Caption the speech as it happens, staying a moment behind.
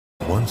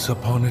Once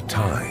upon a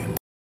time.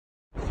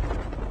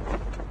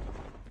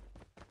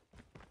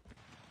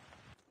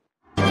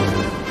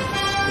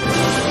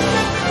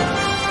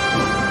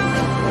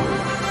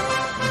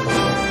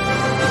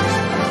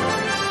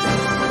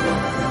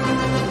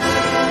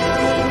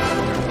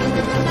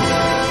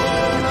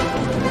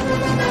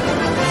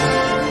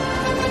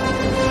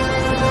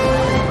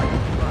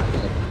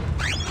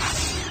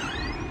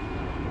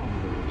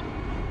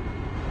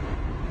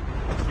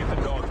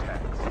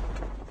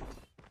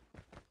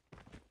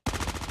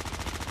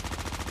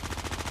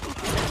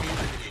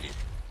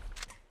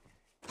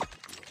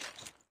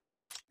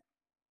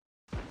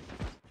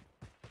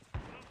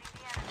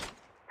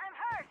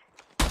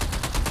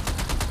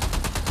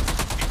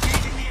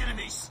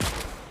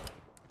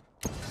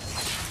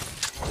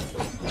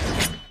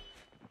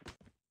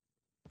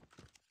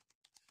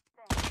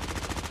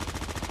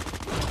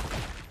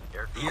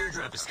 The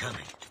airdrop is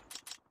coming.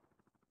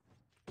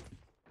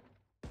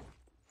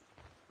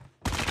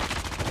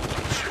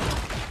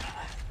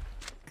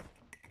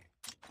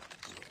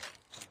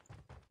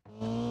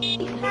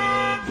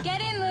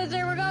 Get in,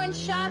 loser. We're going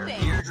shopping.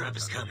 The airdrop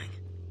is coming.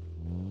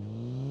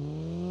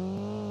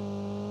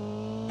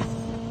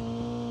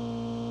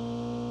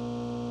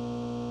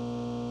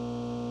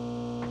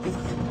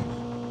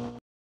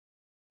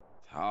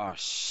 Oh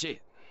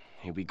shit.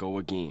 Here we go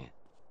again.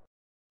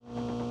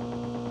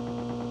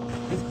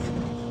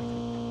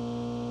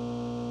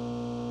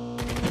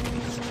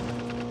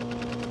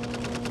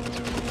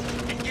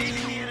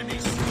 Engaging the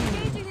enemies.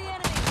 Engaging the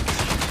enemy.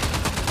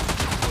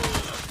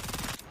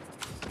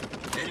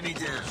 Enemy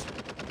down.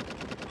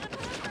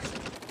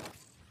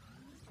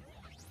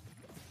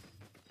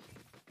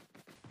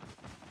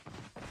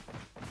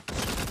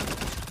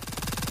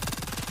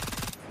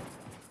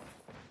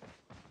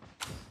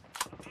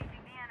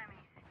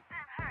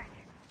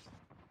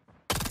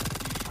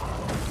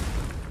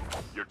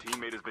 Your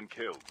teammate has been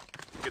killed.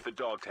 Get the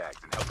dog tags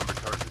and help them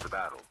return to the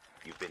battle.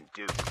 You've been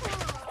duped.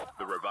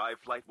 The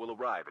revived flight will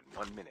arrive in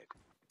 1 minute.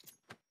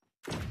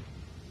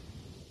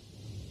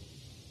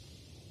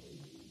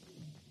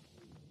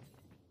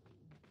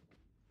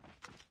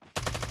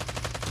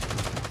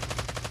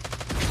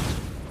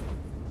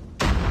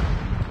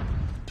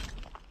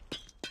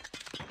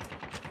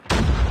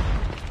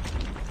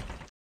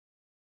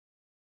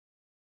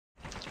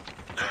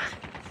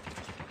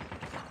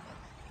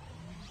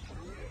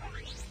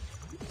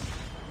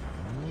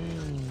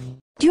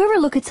 Do you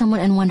ever look at someone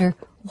and wonder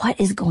what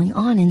is going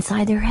on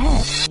inside their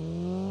head?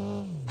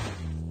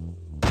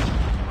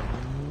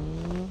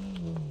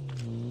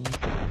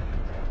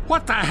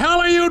 What the hell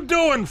are you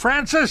doing,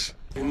 Francis?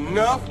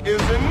 Enough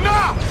is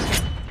enough!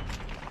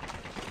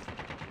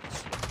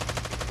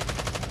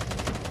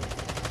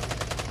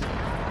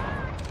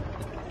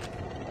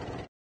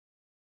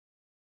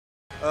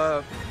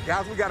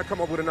 Guys, we gotta come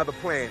up with another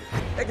plan.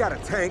 They got a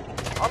tank.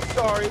 I'm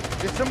sorry,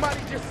 did somebody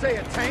just say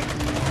a tank?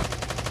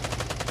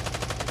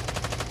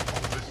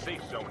 The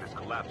safe zone is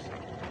collapsing.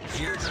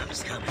 The airdrop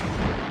is coming.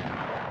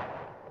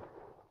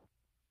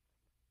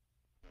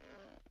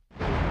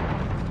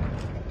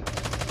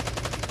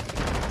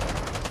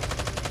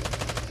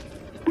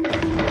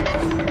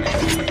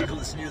 The vehicle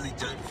is nearly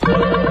done for.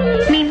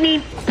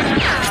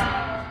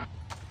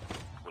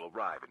 Will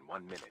arrive in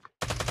 1 minute.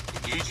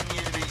 Engaging the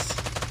enemies.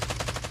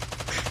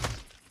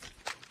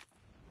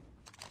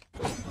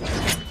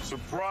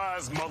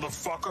 Surprise,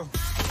 motherfucker!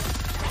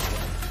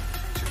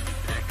 Turn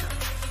it back up.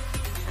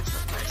 That's the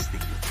last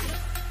thing you do.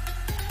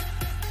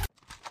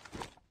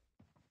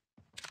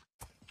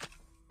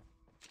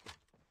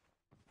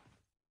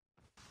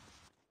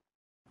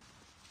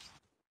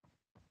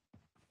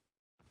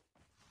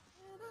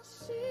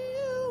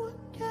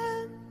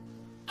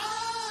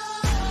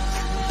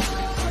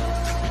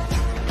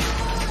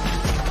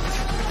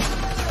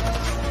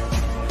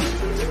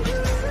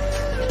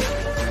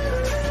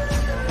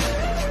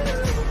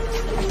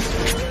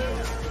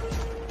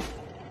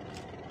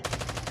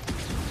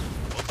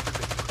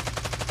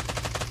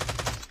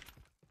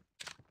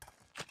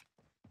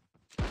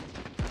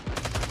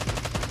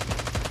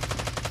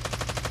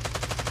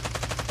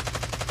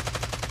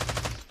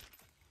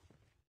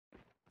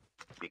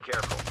 Be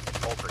careful.